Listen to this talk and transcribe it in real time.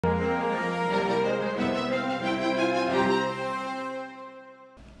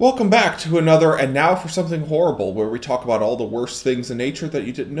Welcome back to another And Now for Something Horrible, where we talk about all the worst things in nature that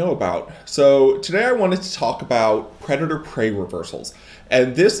you didn't know about. So today I wanted to talk about predator-prey reversals.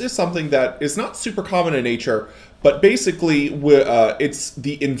 And this is something that is not super common in nature, but basically it's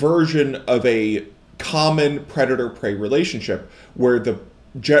the inversion of a common predator-prey relationship, where the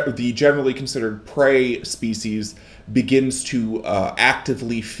generally considered prey species begins to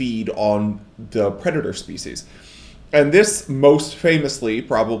actively feed on the predator species. And this most famously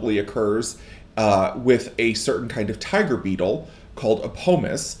probably occurs with a certain kind of tiger beetle called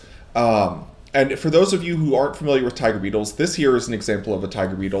Epomis. And for those of you who aren't familiar with tiger beetles, this here is an example of a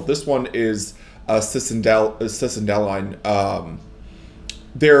tiger beetle. This one is a Cicindelline.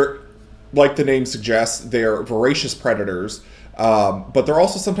 They're, like the name suggests, they're voracious predators, but they're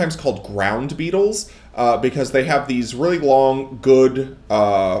also sometimes called ground beetles because they have these really long, good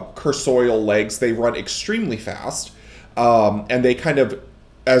cursorial legs. They run extremely fast. And they kind of,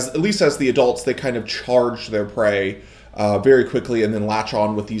 at least as the adults, they kind of charge their prey very quickly and then latch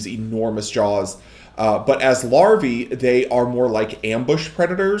on with these enormous jaws. But as larvae, they are more like ambush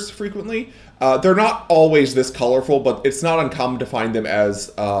predators frequently. They're not always this colorful, but it's not uncommon to find them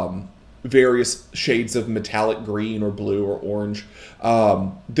as various shades of metallic green or blue or orange.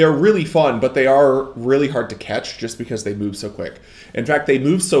 They're really fun, but they are really hard to catch just because they move so quick. In fact, they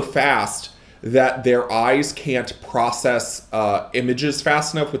move so fast that their eyes can't process images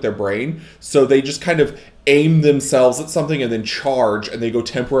fast enough with their brain, so they just kind of aim themselves at something and then charge, and they go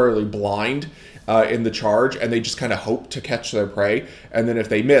temporarily blind in the charge, and they just kind of hope to catch their prey, and then if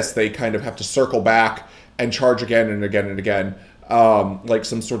they miss, they kind of have to circle back and charge again and again and again, like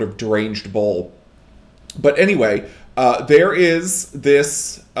some sort of deranged bull. But anyway, there is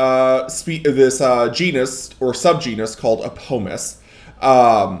this genus or subgenus called Epomis.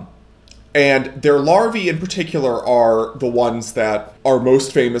 And their larvae in particular are the ones that are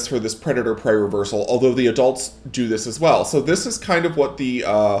most famous for this predator-prey reversal, although the adults do this as well. So this is kind of what the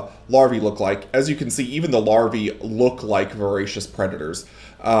larvae look like. As you can see, even the larvae look like voracious predators.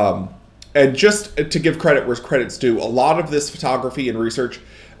 And just to give credit where credit's due, a lot of this photography and research,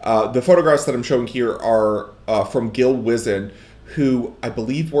 the photographs that I'm showing here are from Gil Wizen, who I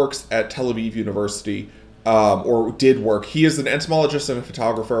believe works at Tel Aviv University, or did work. He is an entomologist and a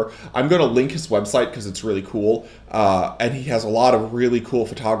photographer. I'm going to link his website because it's really cool. And he has a lot of really cool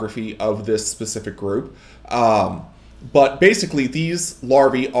photography of this specific group. But basically, these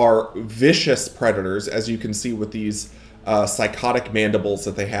larvae are vicious predators, as you can see with these psychotic mandibles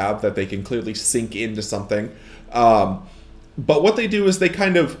that they have, that they can clearly sink into something. But what they do is they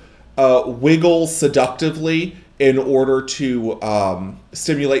kind of wiggle seductively in order to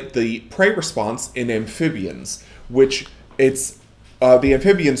stimulate the prey response in amphibians, which the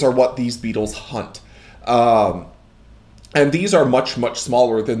amphibians are what these beetles hunt. And these are much, much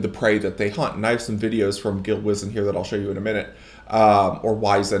smaller than the prey that they hunt. And I have some videos from Gil Wizen here that I'll show you in a minute, or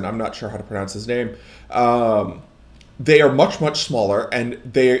Wizen, I'm not sure how to pronounce his name. They are much, much smaller, and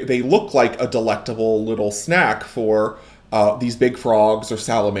they look like a delectable little snack for these big frogs or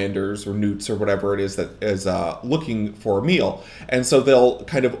salamanders or newts or whatever it is that is looking for a meal. And so they'll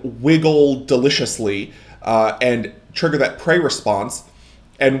kind of wiggle deliciously and trigger that prey response.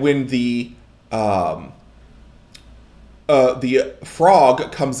 And when the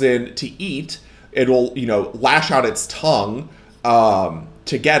frog comes in to eat, it'll, lash out its tongue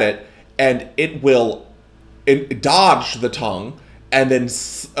to get it, and it will dodge the tongue, and then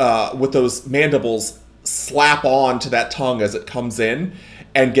with those mandibles slap on to that tongue as it comes in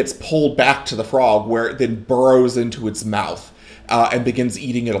and gets pulled back to the frog, where it then burrows into its mouth and begins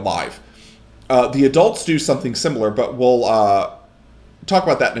eating it alive. The adults do something similar, but we'll talk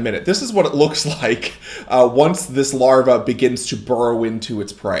about that in a minute. This is what it looks like once this larva begins to burrow into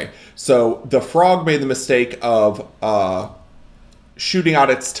its prey. So the frog made the mistake of shooting out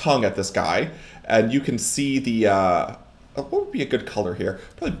its tongue at this guy, and you can see the what would be a good color here?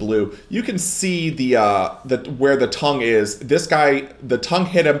 Probably blue. You can see the where the tongue is. This guy, the tongue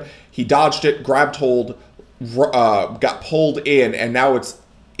hit him. He dodged it, grabbed hold, got pulled in, and now it's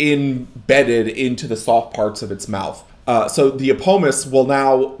embedded into the soft parts of its mouth. So the Epomis will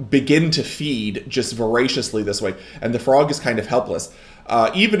now begin to feed just voraciously this way, and the frog is kind of helpless.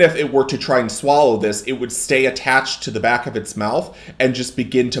 Even if it were to try and swallow this, it would stay attached to the back of its mouth and just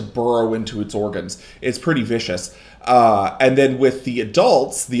begin to burrow into its organs. It's pretty vicious. And then with the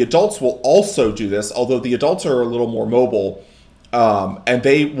adults will also do this, although the adults are a little more mobile, and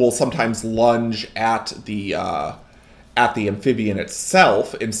they will sometimes lunge at the amphibian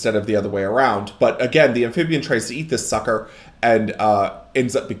itself instead of the other way around. But again, the amphibian tries to eat this sucker, and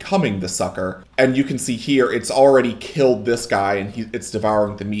ends up becoming the sucker. And you can see here, it's already killed this guy and it's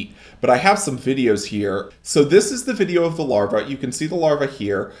devouring the meat. But I have some videos here. So this is the video of the larva. You can see the larva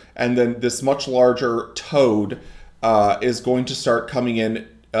here, and then this much larger toad is going to start coming in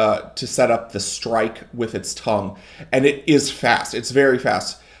to set up the strike with its tongue. And it is fast. It's very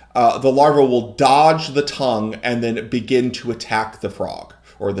fast. The larva will dodge the tongue and then begin to attack the frog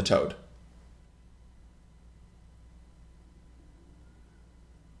or the toad.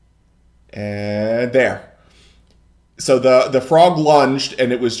 And there. So the frog lunged,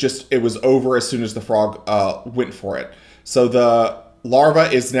 and it was over as soon as the frog went for it. So the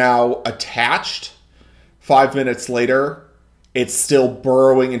larva is now attached. 5 minutes later, it's still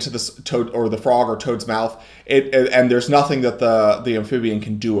burrowing into the toad or the frog or toad's mouth. And there's nothing that the amphibian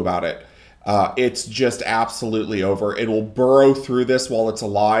can do about it. It's just absolutely over. It will burrow through this while it's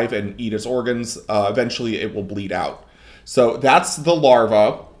alive and eat its organs. Eventually, it will bleed out. So that's the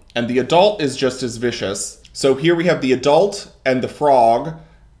larva, and the adult is just as vicious. So here we have the adult and the frog,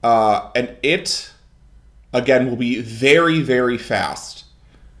 and it, again, will be very, very fast.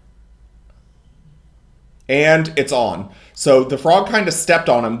 And it's on. So the frog kind of stepped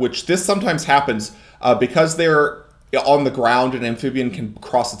on him, which this sometimes happens because they're on the ground. An amphibian can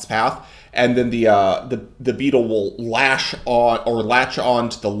cross its path, and then the beetle will lash on or latch on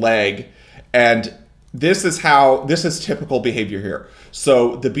to the leg, and this is typical behavior here.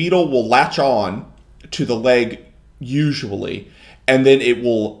 So the beetle will latch on to the leg usually, and then it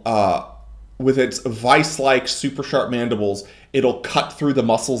will, with its vice-like super sharp mandibles, it'll cut through the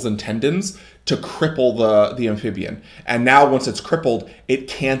muscles and tendons to cripple the amphibian. And now once it's crippled, it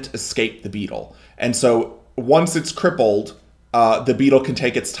can't escape the beetle. And so once it's crippled, the beetle can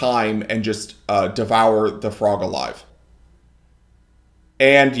take its time and just devour the frog alive.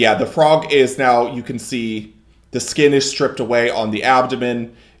 And yeah, the frog is now, you can see the skin is stripped away on the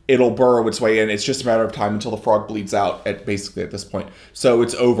abdomen. It'll burrow its way in. It's just a matter of time until the frog bleeds out basically at this point. So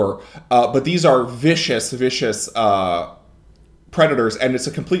it's over. But these are vicious predators, and it's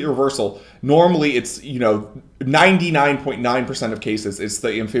a complete reversal. Normally it's, 99.9% of cases, it's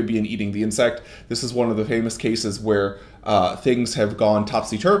the amphibian eating the insect. This is one of the famous cases where things have gone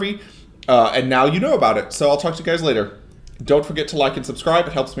topsy-turvy, and now you know about it. So I'll talk to you guys later. Don't forget to like and subscribe.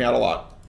 It helps me out a lot.